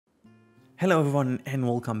Hello everyone and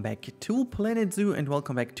welcome back to Planet Zoo and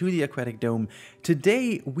welcome back to the Aquatic Dome.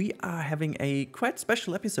 Today we are having a quite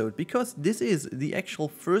special episode because this is the actual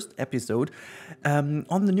first episode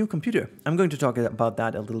on the new computer. I'm going to talk about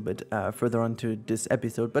that a little bit further on to this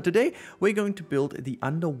episode, but today we're going to build the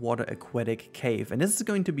underwater aquatic cave, and this is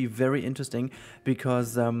going to be very interesting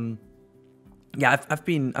because yeah, I've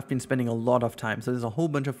been spending a lot of time, so there's a whole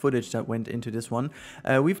bunch of footage that went into this one.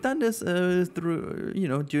 We've done this through,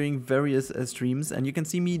 during various streams, and you can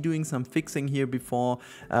see me doing some fixing here before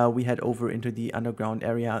we head over into the underground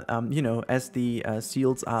area. As the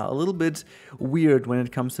seals are a little bit weird when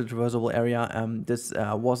it comes to traversable area, this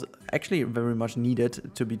was actually very much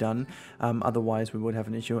needed to be done. Otherwise, we would have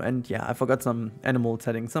an issue. And yeah, I forgot some animal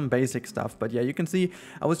settings, some basic stuff. But yeah, you can see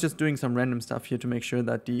I was just doing some random stuff here to make sure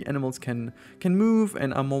that the animals can move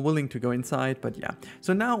and are more willing to go inside. But yeah,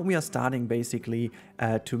 so now we are starting basically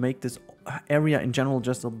to make this area in general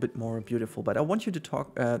just a bit more beautiful. But I want you to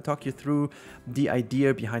talk you through the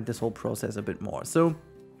idea behind this whole process a bit more. So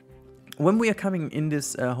when we are coming in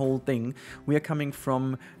this whole thing, we are coming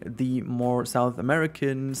from the more South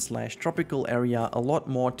American / tropical area, a lot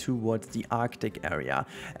more towards the Arctic area,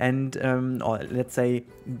 and or let's say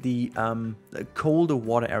the colder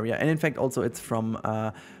water area. And in fact, also it's from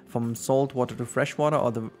salt water to fresh water,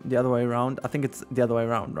 or the other way around. I think it's the other way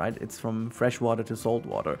around, right? It's from fresh water to salt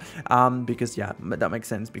water, because yeah, that makes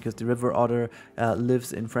sense, because the river otter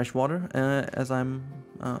lives in fresh water, as I'm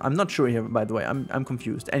not sure here, by the way. I'm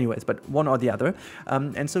confused. Anyways, but one or the other.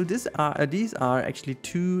 And so these are actually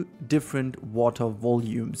two different water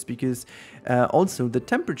volumes, because also the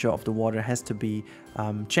temperature of the water has to be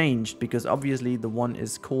changed, because obviously the one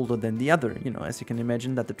is colder than the other. As you can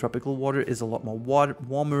imagine, that the tropical water is a lot more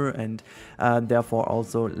warmer and therefore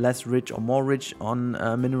also less rich or more rich on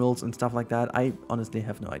minerals and stuff like that. I honestly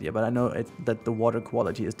have no idea, but I know that the water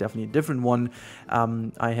quality is definitely a different one.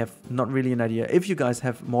 I have not really an idea. If you guys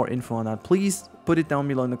have more info on that, please put it down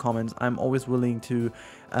below in the comments. I'm always willing to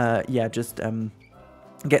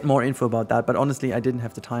get more info about that, but honestly I didn't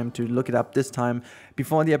have the time to look it up this time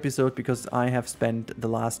before the episode, because I have spent the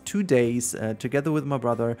last 2 days together with my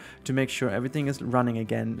brother to make sure everything is running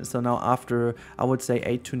again. So now, after I would say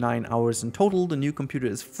 8 to 9 hours in total, the new computer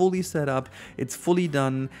is fully set up, it's fully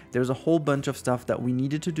done. There's a whole bunch of stuff that we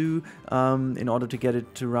needed to do in order to get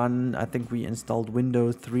it to run. I think we installed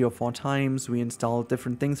Windows 3 or 4 times, we installed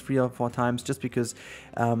different things 3 or 4 times, just because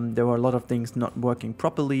there were a lot of things not working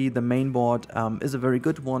properly. The main board is a very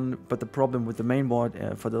good one, but the problem with the main board,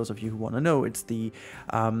 for those of you who want to know, it's the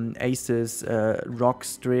Asus ROG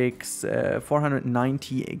Strix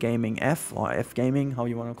 490 Gaming F, or F Gaming, how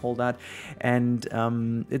you want to call that. And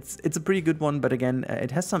it's a pretty good one, but again,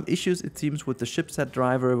 it has some issues, it seems, with the chipset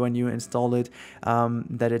driver when you install it,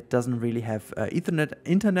 that it doesn't really have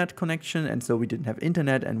internet connection, and so we didn't have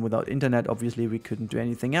internet, and without internet obviously we couldn't do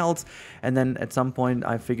anything else. And then at some point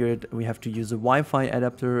I figured we have to use a Wi-Fi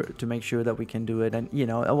adapter to make sure that we can do it, and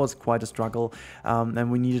it was quite a struggle,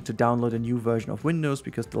 and we needed to download a new version of Windows,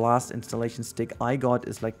 because the last installation stick I got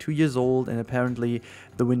is like 2 years old, and apparently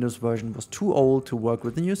the Windows version was too old to work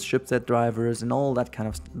with the new chipset drivers and all that kind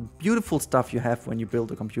of beautiful stuff you have when you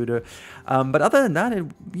build a computer. But other than that,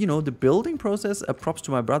 the building process, props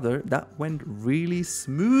to my brother, that went really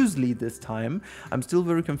smoothly this time. I'm still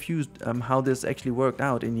very confused how this actually worked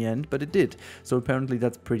out in the end, but it did. So apparently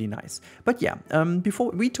that's pretty nice. But yeah,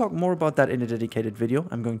 before we talk more about that in a dedicated video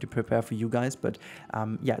I'm going to prepare for you guys, but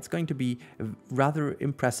yeah, it's going to be rather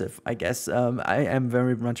impressive, I guess. I am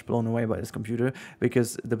very much blown away by this computer,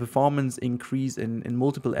 because the performance increase in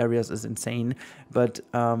multiple areas is insane. But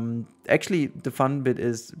actually the fun bit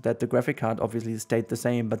is that the graphic card obviously stayed the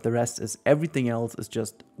same, but the rest is, everything else is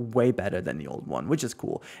just way better than the old one, which is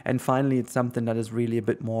cool. And finally, it's something that is really a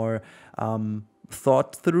bit more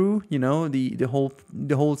thought through. The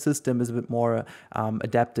whole system is a bit more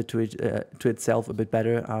adapted to itself a bit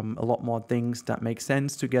better. A lot more things that make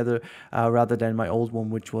sense together, rather than my old one,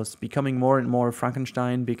 which was becoming more and more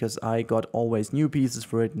Frankenstein, because I got always new pieces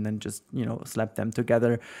for it and then just slapped them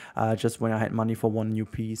together just when I had money for one new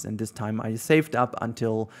piece. And this time I saved up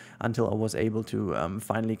until I was able to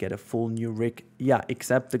finally get a full new rig. Yeah,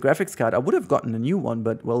 except the graphics card. I would have gotten a new one,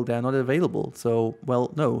 but well, they're not available. So,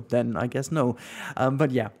 well, no, then I guess no. But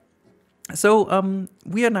yeah. So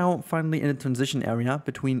we are now finally in a transition area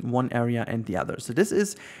between one area and the other. So this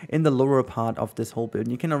is in the lower part of this whole build.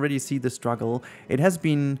 You can already see the struggle. It has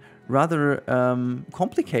been rather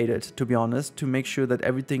complicated, to be honest, to make sure that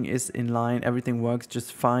everything is in line, everything works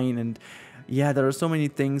just fine. And yeah, there are so many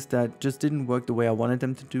things that just didn't work the way I wanted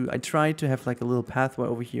them to do. I tried to have like a little pathway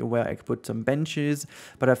over here where I could put some benches,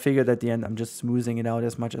 but I figured at the end I'm just smoothing it out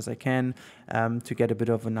as much as I can to get a bit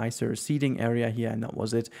of a nicer seating area here, and that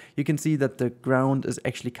was it. You can see that the ground is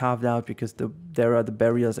actually carved out because there are the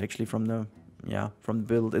barriers actually from the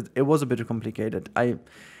build. It was a bit complicated.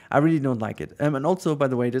 I really don't like it. And also, by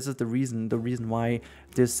the way, this is the reason why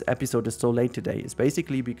this episode is so late today. Is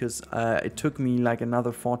basically because it took me like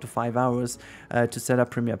another 4 to 5 hours to set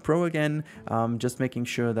up Premiere Pro again, just making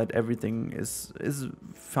sure that everything is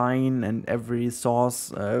fine and every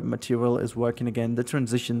source material is working again. The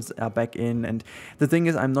transitions are back in, and the thing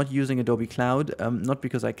is, I'm not using Adobe Cloud, not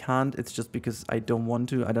because I can't, it's just because I don't want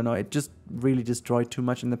to. I don't know, it just really destroyed too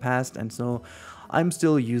much in the past, and so I'm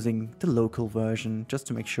still using the local version just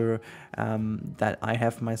to make sure that I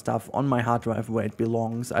have my stuff on my hard drive where it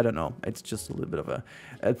belongs. I don't know. It's just a little bit of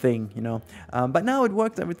a thing, you know. But now it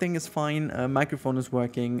works. Everything is fine. Microphone is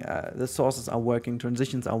working. The sources are working.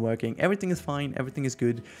 Transitions are working. Everything is fine. Everything is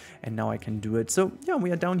good. And now I can do it. So yeah,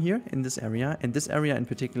 we are down here in this area. And this area in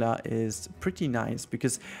particular is pretty nice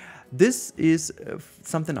because this is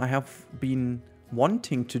something I have been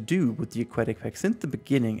wanting to do with the Aquatic pack since the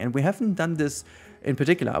beginning, and we haven't done this in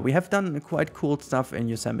particular. We have done quite cool stuff in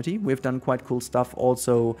Yosemite. We've done quite cool stuff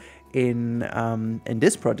also in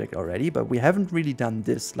this project already, but we haven't really done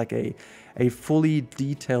this, like a fully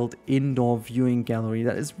detailed indoor viewing gallery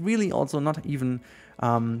that is really also not even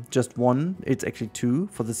just one, it's actually two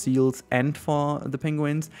for the seals and for the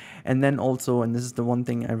penguins. And then also, and this is the one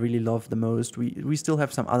thing I really love the most, we still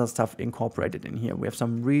have some other stuff incorporated in here. We have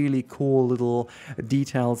some really cool little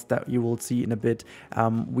details that you will see in a bit.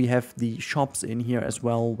 We have the shops in here as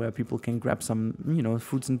well, where people can grab some, you know,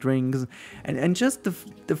 foods and drinks, and just the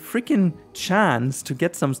freaking chance to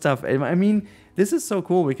get some stuff. I mean, this is so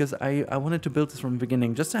cool because I wanted to build this from the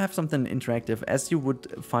beginning, just to have something interactive, as you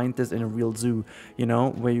would find this in a real zoo, you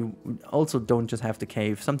know, where you also don't just have the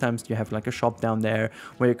cave. Sometimes you have like a shop down there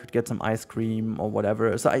where you could get some ice cream or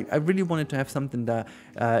whatever. So I really wanted to have something that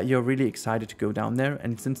you're really excited to go down there.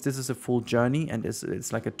 And since this is a full journey and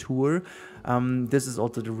it's like a tour, this is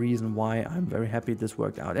also the reason why I'm very happy this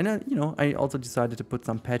worked out. And you know, I also decided to put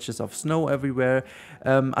some patches of snow everywhere.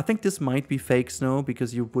 I think this might be fake snow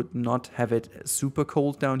because you would not have it super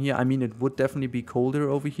cold down here. I mean, it would definitely be colder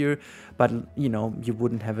over here, but you know, you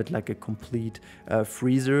wouldn't have it like a complete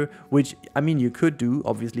freezer, which I mean you could do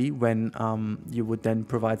obviously when you would then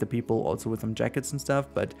provide the people also with some jackets and stuff,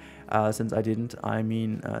 but since I didn't, I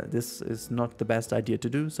mean this is not the best idea to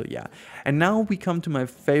do. So yeah, and now we come to my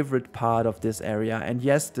favorite part of this area, and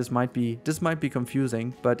yes, this might be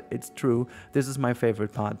confusing, but it's true. This is my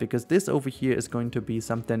favorite part because this over here is going to be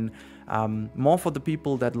something more for the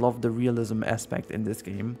people that love the realism aspect in this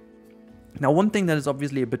game. Now, one thing that is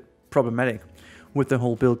obviously a bit problematic with the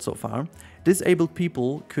whole build so far, disabled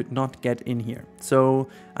people could not get in here. So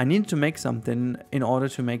I needed to make something in order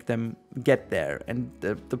to make them get there. And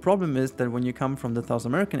the problem is that when you come from the South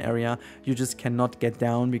American area, you just cannot get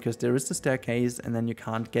down because there is the staircase and then you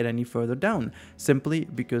can't get any further down, simply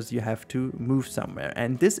because you have to move somewhere.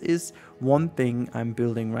 And this is one thing I'm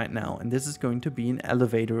building right now. And this is going to be an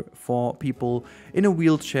elevator for people in a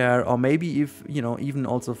wheelchair, or maybe if, you know, even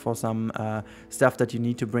also for some stuff that you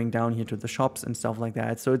need to bring down here to the shops and stuff like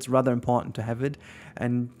that. So it's rather important to have it,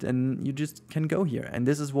 and then you just can go here. And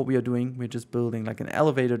this is what we are doing. We're just building like an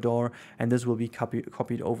elevator door, and this will be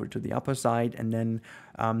copied over to the upper side, and then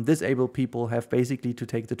disabled people have basically to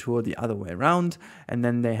take the tour the other way around, and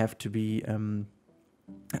then they have to be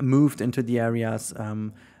moved into the areas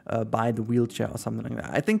by the wheelchair or something like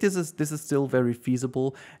that. I think this is still very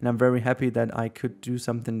feasible, and I'm very happy that I could do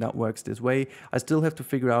something that works this way. I still have to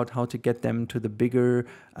figure out how to get them to the bigger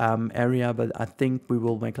area, but I think we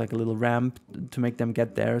will make like a little ramp to make them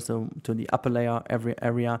get there, so to the upper layer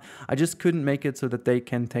area. I just couldn't make it so that they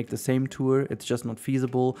can take the same tour. It's just not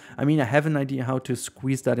feasible. I mean, I have an idea how to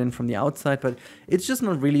squeeze that in from the outside, but it's just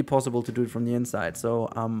not really possible to do it from the inside. So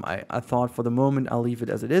I thought for the moment I'll leave it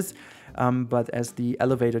as it is. But as the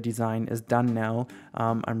elevator design is done now,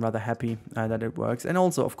 I'm rather happy that it works. And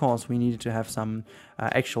also, of course, we needed to have some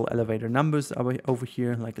actual elevator numbers over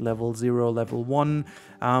here, like level 0, level 1,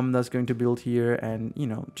 that's going to build here, and you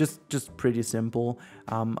know, just pretty simple.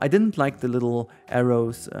 I didn't like the little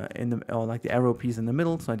arrows or like the arrow piece in the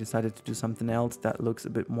middle, so I decided to do something else that looks a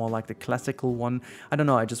bit more like the classical one. I don't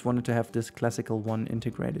know, I just wanted to have this classical one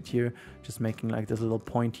integrated here, just making like this little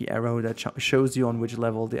pointy arrow that shows you on which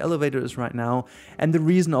level the elevator is right now. And the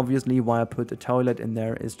reason, obviously, why I put the toilet in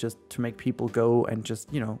there is just to make people go and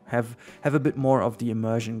just, you know, have a bit more of the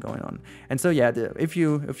immersion going on. And so yeah, if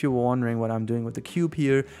you were wondering what I'm doing with the cube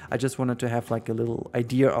here, I just wanted to have like a little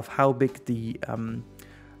idea of how big the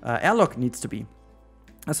airlock needs to be.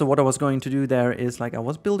 So what I was going to do there is, like, I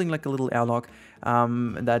was building like a little airlock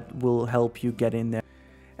that will help you get in there.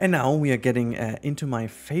 And now we are getting into my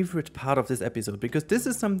favorite part of this episode, because this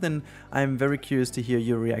is something I'm very curious to hear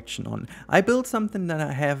your reaction on. I built something that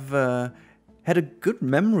I have had a good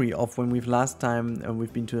memory of when we've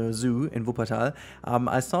been to a zoo in Wuppertal.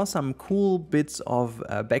 I saw some cool bits of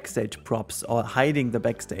backstage props, or hiding the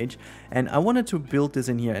backstage, and I wanted to build this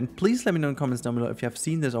in here. And please let me know in the comments down below if you have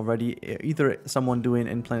seen this already, either someone doing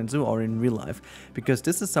in Planet Zoo or in real life, because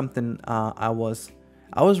this is something I was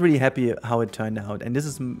really happy how it turned out, and this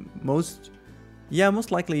is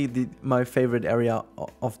most likely my favorite area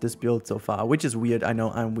of this build so far, which is weird. I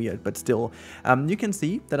know I'm weird, but still. You can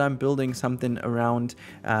see that I'm building something around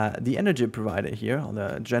the energy provider here, or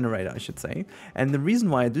the generator, I should say. And the reason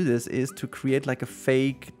why I do this is to create like a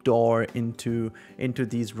fake door into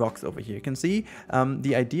these rocks over here. You can see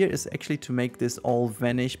the idea is actually to make this all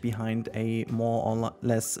vanish behind a more or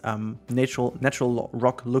less natural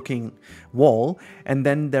rock looking wall. And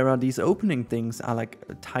then there are these opening things are like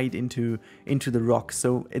tied into the rocks,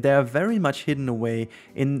 so they are very much hidden away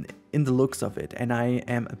in the looks of it, and I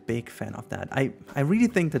am a big fan of that. I really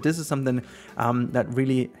think that this is something that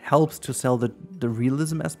really helps to sell the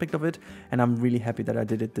realism aspect of it, and I'm really happy that I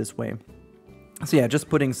did it this way. So yeah, just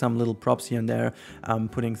putting some little props here and there,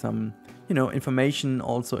 putting some, you know, information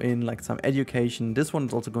also in, like some education. This one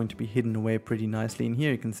is also going to be hidden away pretty nicely. In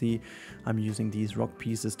here you can see I'm using these rock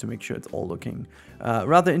pieces to make sure it's all looking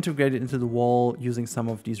rather integrated into the wall, using some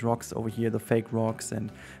of these rocks over here, the fake rocks,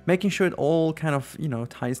 and making sure it all kind of, you know,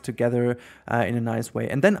 ties together in a nice way.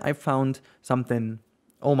 And then I found something.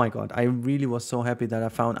 Oh my god, I really was so happy that I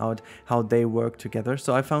found out how they work together.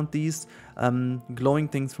 So I found these glowing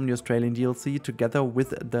things from the Australian DLC together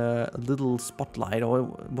with the little spotlight, or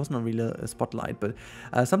it wasn't really a spotlight, but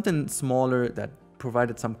something smaller that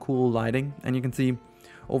provided some cool lighting. And you can see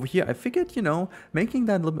over here, I figured, you know, making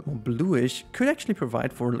that a little bit more bluish could actually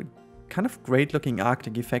provide for like kind of great looking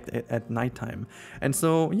Arctic effect at nighttime. And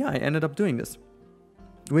so yeah, I ended up doing this,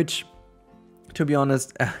 which, to be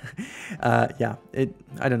honest, yeah,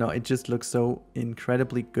 I don't know, it just looks so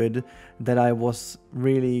incredibly good that I was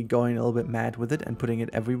really going a little bit mad with it and putting it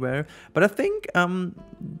everywhere. But I think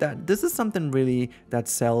that this is something really that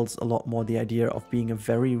sells a lot more the idea of being a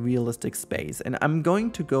very realistic space. And I'm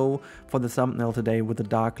going to go for the thumbnail today with a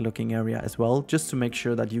dark looking area as well, just to make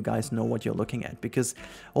sure that you guys know what you're looking at, because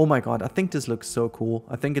oh my god, I think this looks so cool.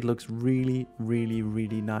 I think it looks really, really,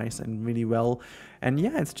 really nice and really well. And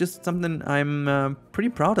yeah, it's just something I'm pretty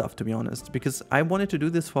proud of, to be honest, because I wanted to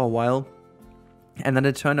do this for a while, and then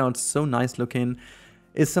it turned out so nice looking.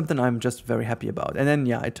 Is something I'm just very happy about. And then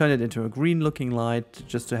yeah, I turned it into a green looking light,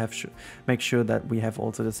 just to have make sure that we have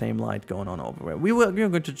also the same light going on over. We are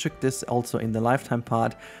going to check this also in the lifetime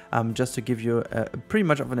part, just to give you pretty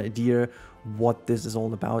much of an idea what this is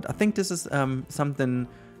all about. I think this is something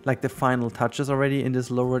like the final touches already in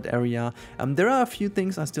this lowered area. There are a few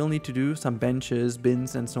things I still need to do, some benches,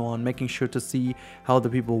 bins and so on, making sure to see how the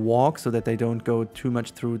people walk so that they don't go too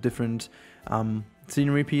much through different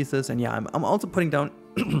scenery pieces. And yeah, I'm also putting down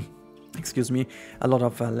excuse me, a lot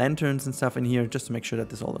of lanterns and stuff in here, just to make sure that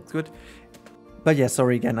this all looks good. But yeah,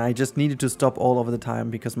 sorry again, I just needed to stop all over the time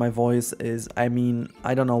because my voice is, I mean,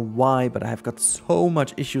 I don't know why, but I have got so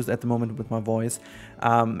much issues at the moment with my voice.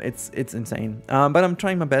 It's insane. But I'm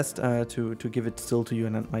trying my best to give it still to you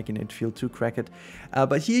and not making it feel too cracked.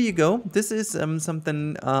 But here you go. This is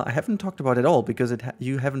something I haven't talked about at all because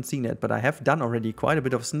you haven't seen it, but I have done already quite a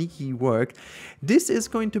bit of sneaky work. This is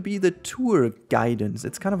going to be the tour guidance.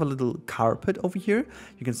 It's kind of a little carpet over here.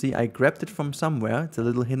 You can see I grabbed it from somewhere. It's a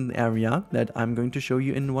little hidden area that I'm going to show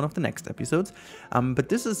you in one of the next episodes. But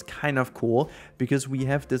this is kind of cool because we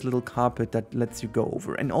have this little carpet that lets you go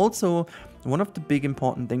over. And also, one of the big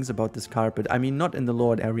important things about this carpet, I mean, not in the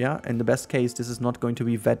lowered area. In the best case, this is not going to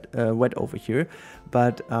be wet over here.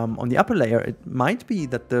 But on the upper layer, it might be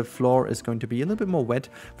that the floor is going to be a little bit more wet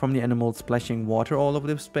from the animals splashing water all over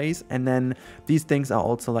the space. And then these things are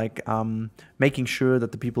also like making sure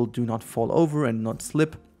that the people do not fall over and not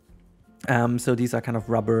slip. So these are kind of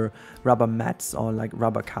rubber mats or like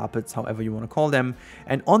rubber carpets, however you want to call them.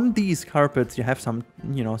 And on these carpets you have some,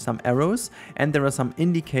 you know, some arrows, and there are some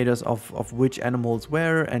indicators of which animals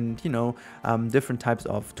where, and, you know, different types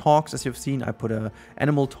of talks. As you've seen, I put a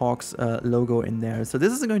animal talks logo in there. So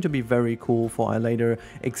this is going to be very cool for a later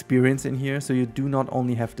experience in here. So you do not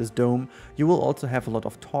only have this dome, you will also have a lot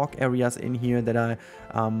of talk areas in here that are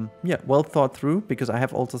yeah, well thought through, because I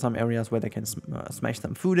have also some areas where they can smash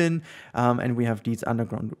some food in. And we have these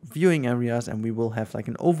underground viewing areas, and we will have like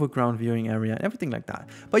an overground viewing area and everything like that.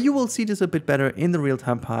 But you will see this a bit better in the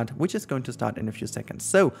real-time part, which is going to start in a few seconds.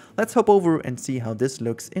 So let's hop over and see how this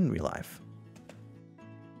looks in real life.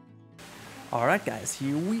 Alright guys,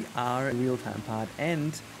 here we are in real-time part,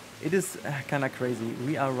 and it is kind of crazy.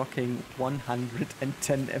 We are rocking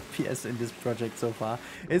 110 FPS in this project so far.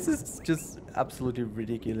 This is just absolutely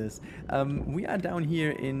ridiculous. We are down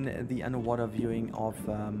here in the underwater viewing of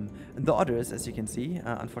the otters, as you can see.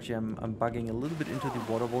 Unfortunately, I'm bugging a little bit into the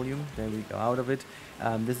water volume. There we go, out of it.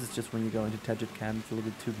 This is just when you go into Tagit Cam, it's a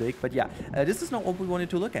little bit too big. But yeah, this is not what we wanted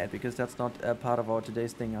to look at, because that's not part of our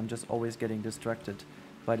today's thing. I'm just always getting distracted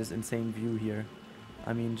by this insane view here.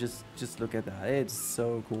 I mean, just look at that. It's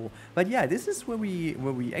so cool. But yeah, this is where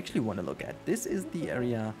we actually want to look at. This is the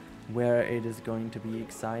area where it is going to be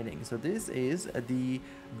exciting. So this is the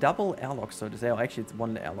double airlock, so to say. Or actually, it's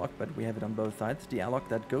one airlock, but we have it on both sides. The airlock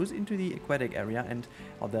that goes into the aquatic area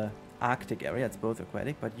or the Arctic area. It's both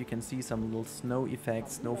aquatic, but you can see some little snow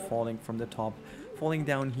effects, snow falling from the top, falling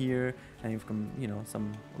down here, and you've got, you know,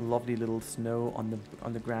 some lovely little snow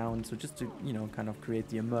on the ground. So just to, you know, kind of create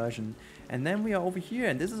the immersion. And then we are over here,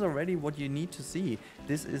 and this is already what you need to see.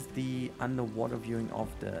 This is the underwater viewing of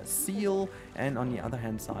the seal, and on the other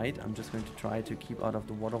hand side, I'm just going to try to keep out of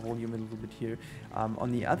the water volume a little bit here.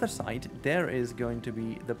 On the other side, there is going to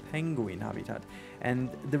be the penguin habitat.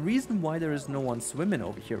 And the reason why there is no one swimming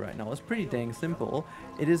over here right now is pretty dang simple.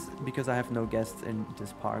 It is because I have no guests in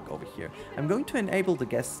this park over here. I'm going to enable the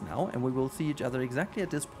guests now, and we will see each other exactly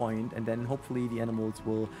at this point, and then hopefully the animals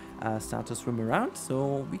will start to swim around,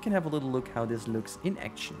 so we can have a little look how this looks in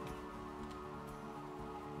action.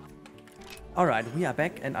 Alright, we are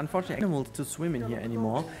back, and unfortunately animals to swim in here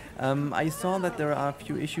anymore. I saw that there are a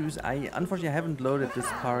few issues. Unfortunately I haven't loaded this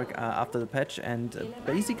park after the patch, and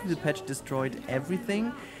basically the patch destroyed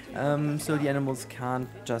everything. So the animals can't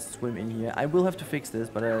just swim in here. I will have to fix this,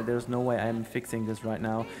 but there's no way I'm fixing this right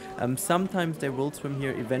now. Sometimes they will swim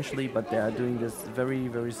here eventually, but they are doing this very,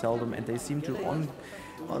 very seldom, and they seem to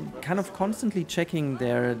kind of constantly checking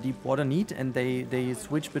their deep water need, and they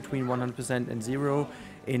switch between 100% and 0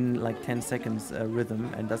 in like 10 seconds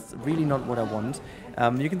rhythm, and that's really not what I want.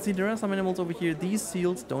 You can see there are some animals over here. These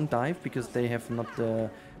seals don't dive because they have not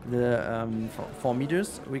the 4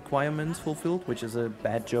 meters requirements fulfilled, which is a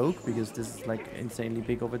bad joke because this is like insanely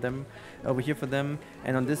big over here for them.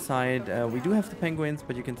 And on this side we do have the penguins,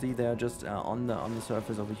 but you can see they're just on the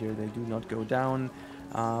surface over here. They do not go down,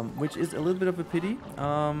 which is a little bit of a pity.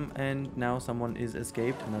 And now someone is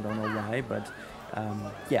escaped, and I don't know why, but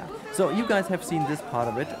yeah. So you guys have seen this part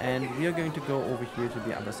of it, and we are going to go over here to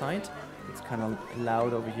the other side. It's kind of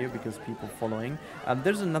loud over here because people following.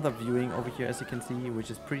 There's another viewing over here, as you can see,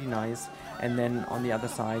 which is pretty nice. And then on the other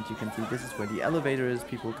side, you can see this is where the elevator is.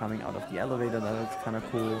 People coming out of the elevator, that looks kind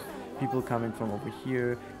of cool. People coming from over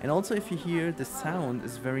here. And also, if you hear, the sound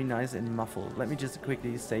is very nice and muffled. Let me just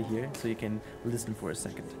quickly stay here so you can listen for a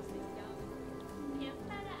second.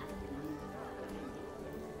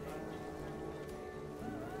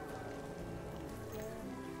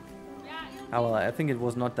 Oh, well, I think it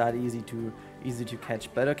was not that easy to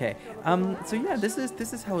catch, but okay. So yeah, this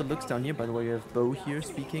is how it looks down here. By the way, you have Bo here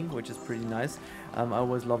speaking, which is pretty nice. I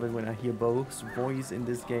always love it when I hear Bo's voice in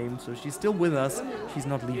this game. So she's still with us. She's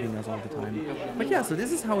not leaving us all the time. But yeah, so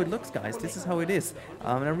this is how it looks, guys. This is how it is.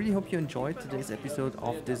 And I really hope you enjoyed today's episode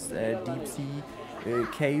of this deep sea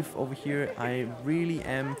cave over here. I really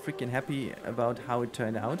am freaking happy about how it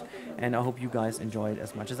turned out, and I hope you guys enjoy it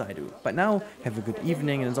as much as I do. But now, have a good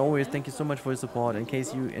evening, and as always, thank you so much for your support. In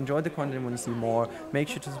case you enjoyed the content and want to see more, make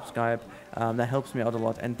sure to subscribe. That helps me out a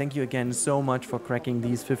lot, and thank you again so much for cracking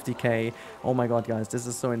these 50k. Oh my god, guys, this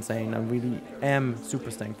is so insane. I really am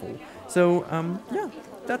super thankful. So yeah,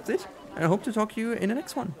 that's it, and I hope to talk to you in the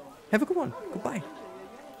next one. Have a good one. Goodbye.